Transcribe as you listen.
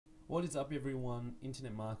What is up, everyone?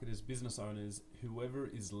 Internet marketers, business owners, whoever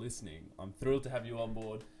is listening. I'm thrilled to have you on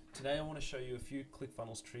board. Today I want to show you a few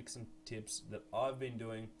Clickfunnels tricks and tips that I've been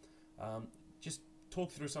doing. Just talk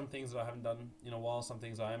through some things that I haven't done in a while, some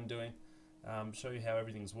things I am doing, show you how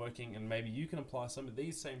everything's working, and maybe you can apply some of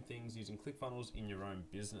these same things using Clickfunnels in your own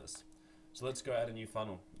business. So let's go add a new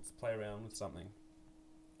funnel. Let's play around with something.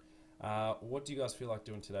 What do you guys feel like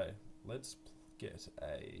doing today? Let's get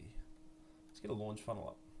a launch funnel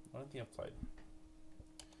up. I don't think I've played.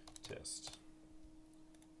 Test.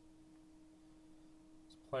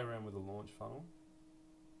 Let's play around with the launch funnel.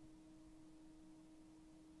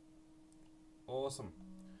 Awesome.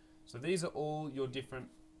 So these are all your different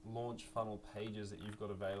launch funnel pages that you've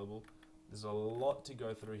got available. There's a lot to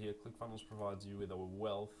go through here. Clickfunnels provides you with a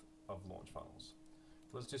wealth of launch funnels.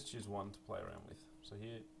 Let's just choose one to play around with. So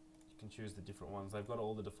here you can choose the different ones. They've got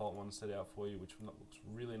all the default ones set out for you, which looks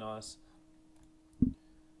really nice.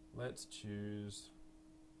 Let's choose,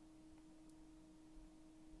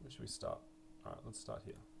 where should we start? Alright, let's start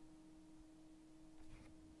here.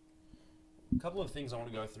 A couple of things I want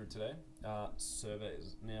to go through today are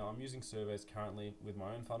surveys. Now, I'm using surveys currently with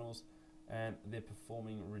my own funnels, and they're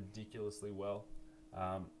performing ridiculously well.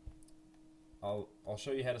 I'll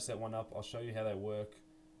show you how to set one up, I'll show you how they work,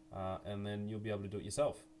 and then you'll be able to do it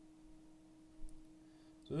yourself.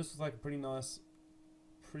 So this is like a pretty nice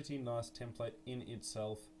template in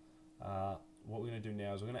itself. What we're going to do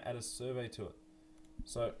now is we're going to add a survey to it.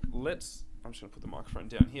 So I'm just going to put the microphone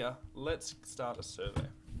down here. Let's start a survey.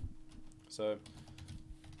 So,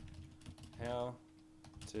 how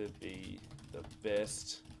to be the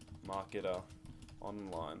best marketer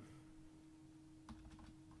online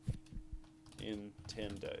in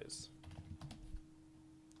 10 days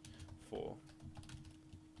for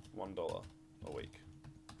 $1 a week.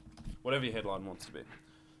 Whatever your headline wants to be.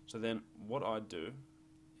 So then what I do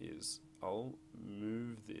is I'll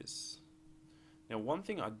move this. Now, one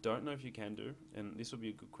thing I don't know if you can do, and this will be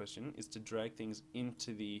a good question, is to drag things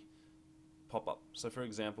into the pop-up. So for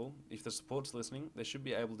example, if the support's listening, they should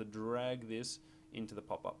be able to drag this into the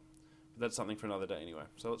pop-up. But that's something for another day anyway.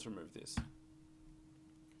 So let's remove this.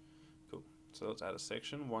 Cool. So let's add a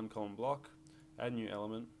section, 1-column block, add new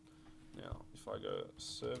element. Now, if I go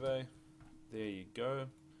survey, there you go.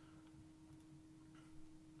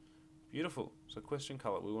 Beautiful. So question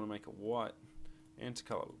color, we want to make it white. Answer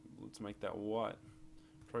color, let's make that white.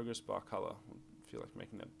 Progress bar color, I feel like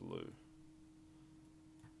making that blue.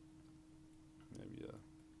 Maybe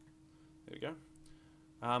there we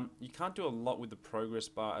go. You can't do a lot with the progress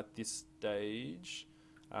bar at this stage.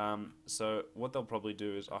 So what they'll probably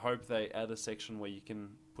do is, I hope they add a section where you can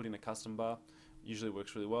put in a custom bar. Usually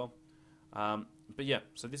works really well. But yeah,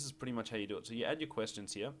 so this is pretty much how you do it. So you add your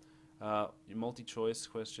questions here. Your multi-choice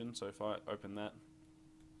question, so if I open that,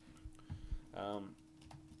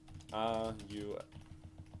 are you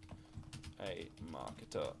a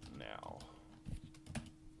marketer now?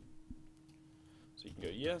 So you can go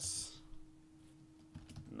yes,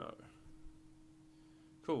 no.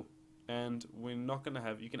 Cool. And we're not going to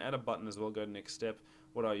have, you can add a button as well, go to next step.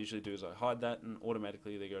 What I usually do is I hide that and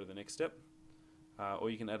automatically they go to the next step. Or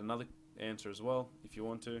you can add another answer as well if you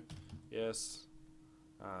want to. Yes.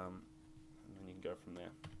 And then you can go from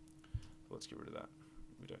there. But let's get rid of that.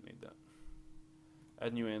 We don't need that.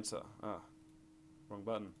 Add new answer. Wrong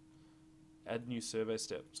button. Add new survey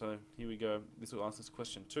step. So here we go. This will answer this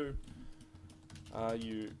question 2. Are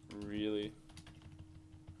you really,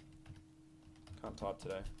 can't type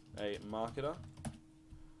today, a marketer?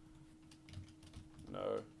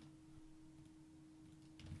 No.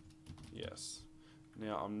 Yes.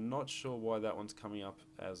 Now I'm not sure why that one's coming up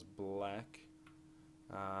as black.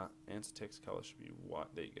 Answer text color should be white.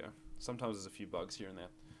 There you go. Sometimes there's a few bugs here and there,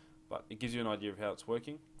 but it gives you an idea of how it's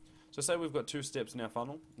working. So say we've got 2 steps in our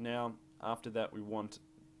funnel. Now after that we want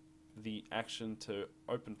the action to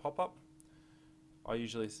open pop-up. I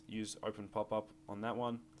usually use open pop-up on that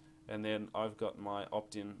one, and then I've got my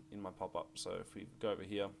opt-in in my pop-up. So if we go over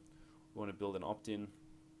here, we want to build an opt-in.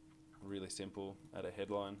 Really simple. Add a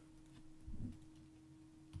headline.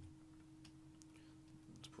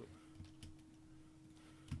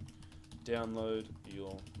 Download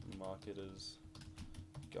your marketer's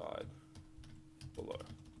guide below.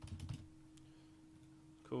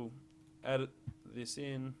 Cool. Add this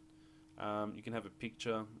in. You can have a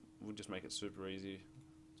picture. We'll just make it super easy.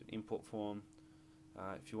 It's an import form.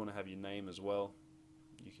 If you want to have your name as well,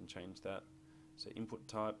 you can change that. So input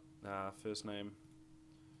type, first name.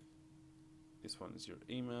 This one is your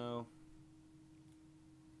email.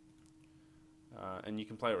 And you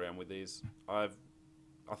can play around with these.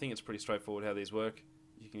 I think it's pretty straightforward how these work.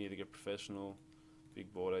 You can either get professional,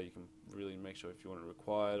 big border. You can really make sure if you want it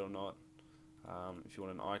required or not. If you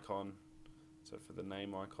want an icon, so for the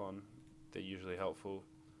name icon, they're usually helpful.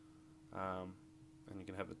 And you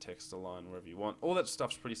can have the text align wherever you want. All that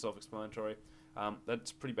stuff's pretty self-explanatory.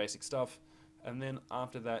 That's pretty basic stuff. And then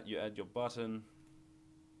after that, you add your button.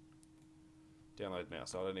 Download now,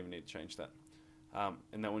 so I don't even need to change that.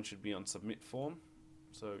 And that one should be on submit form.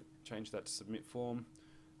 So change that to submit form.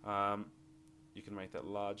 You can make that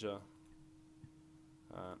larger.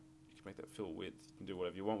 You can make that fill width. You can do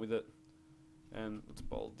whatever you want with it. And let's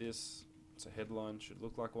bold this. So headline should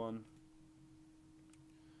look like one.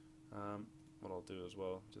 What I'll do as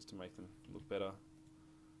well, just to make them look better,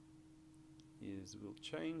 is we'll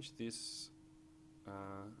change this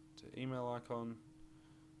to email icon.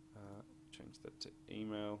 Change that to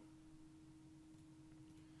email.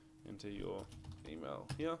 Enter your email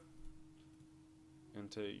here.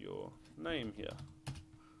 Enter your name here.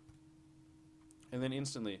 And then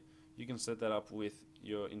instantly, you can set that up with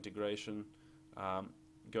your integration.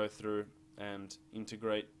 Go through and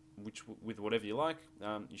integrate with whatever you like.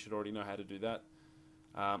 You should already know how to do that.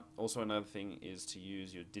 Also, another thing is to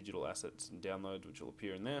use your digital assets and download, which will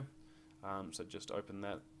appear in there. So just open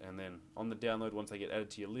that, and then on the download, once they get added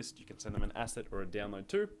to your list, you can send them an asset or a download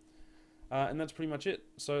too. And that's pretty much it.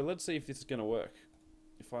 So let's see if this is going to work.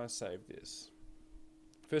 If I save this,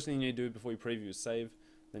 first thing you need to do before you preview is save,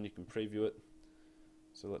 then you can preview it.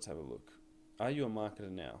 So let's have a look. Are you a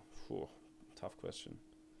marketer now? Whew, tough question.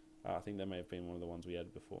 I think that may have been one of the ones we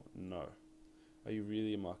added before. No. Are you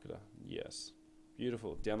really a marketer? Yes.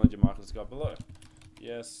 Beautiful. Download your marketer's guide below.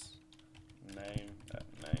 Yes.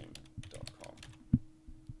 name@name.com.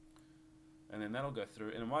 And then that'll go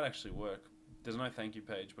through, and it might actually work. There's no thank you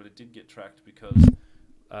page, but it did get tracked because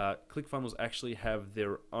Clickfunnels actually have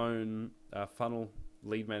their own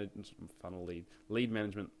lead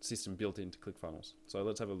management system built into Clickfunnels. So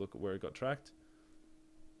let's have a look at where it got tracked.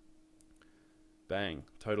 Bang,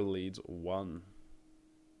 total leads 1.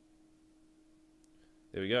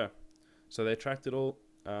 There we go. So they tracked it all,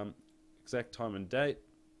 exact time and date.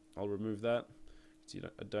 I'll remove that, so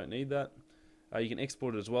I don't need that. You can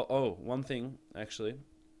export it as well. Oh, one thing, actually,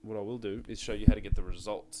 what I will do is show you how to get the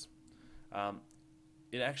results.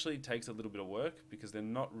 It actually takes a little bit of work because they're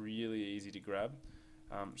not really easy to grab.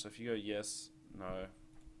 So if you go yes, no,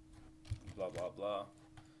 blah, blah, blah,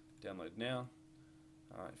 download now.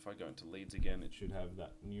 If I go into leads again, it should have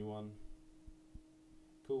that new one.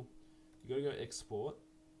 Cool. You got to go export.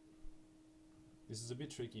 This is a bit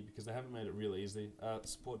tricky because they haven't made it real easy.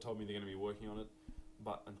 Support told me they're going to be working on it,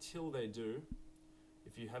 but until they do,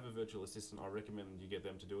 if you have a virtual assistant, I recommend you get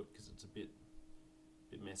them to do it because it's a bit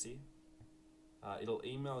messy. It'll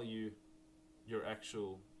email you your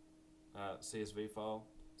actual CSV file,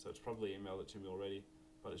 so it's probably emailed it to me already,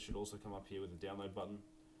 but it should also come up here with a download button.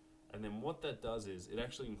 And then what that does is it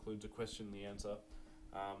actually includes a question and the answer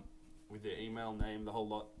with their email, name, the whole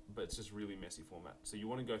lot, but it's just really messy format. So you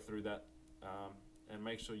want to go through that and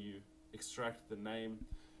make sure you extract the name,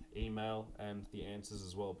 email, and the answers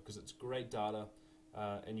as well, because it's great data.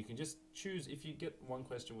 And you can just choose, if you get one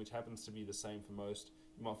question which happens to be the same for most,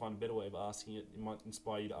 you might find a better way of asking it. It might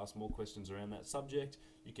inspire you to ask more questions around that subject.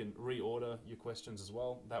 You can reorder your questions as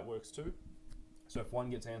well. That works too. So if one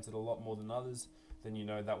gets answered a lot more than others, then you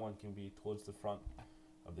know that one can be towards the front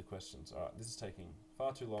of the questions. All right, this is taking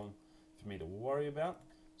far too long for me to worry about.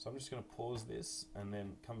 So I'm just going to pause this and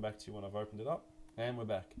then come back to you when I've opened it up. And we're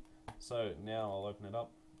back. So now I'll open it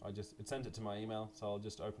up. It sent it to my email, so I'll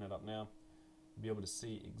just open it up now. Be able to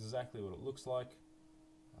see exactly what it looks like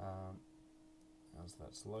as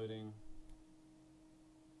that's loading.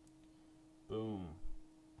 Boom,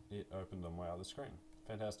 it opened on my other screen.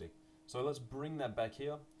 Fantastic. So let's bring that back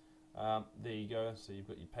here. There you go. So you've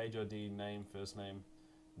got your page ID, name, first name.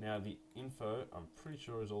 Now the info, I'm pretty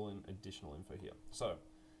sure, is all in additional info here. So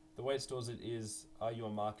the way it stores it is, are you a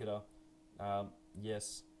marketer?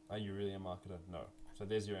 Yes. Are you really a marketer? No. So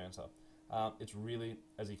there's your answer. It's really,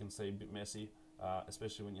 as you can see, a bit messy.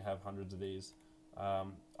 Especially when you have hundreds of these.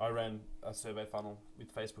 I ran a survey funnel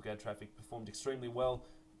with Facebook ad traffic, performed extremely well.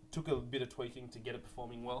 Took a bit of tweaking to get it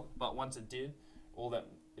performing well, but once it did, I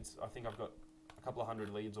think I've got a couple of hundred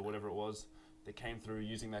leads or whatever it was that came through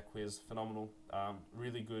using that quiz. Phenomenal,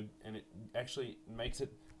 really good, and it actually makes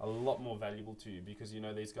it a lot more valuable to you because you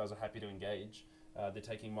know these guys are happy to engage. They're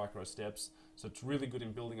taking micro steps, so it's really good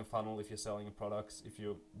in building a funnel if you're selling products, if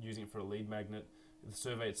you're using it for a lead magnet. The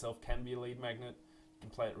survey itself can be a lead magnet. You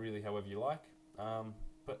can play it really however you like.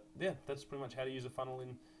 But yeah, that's pretty much how to use a funnel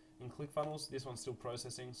in Clickfunnels. This one's still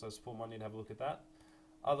processing, so support might need to have a look at that.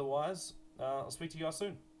 Otherwise, I'll speak to you guys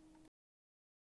soon.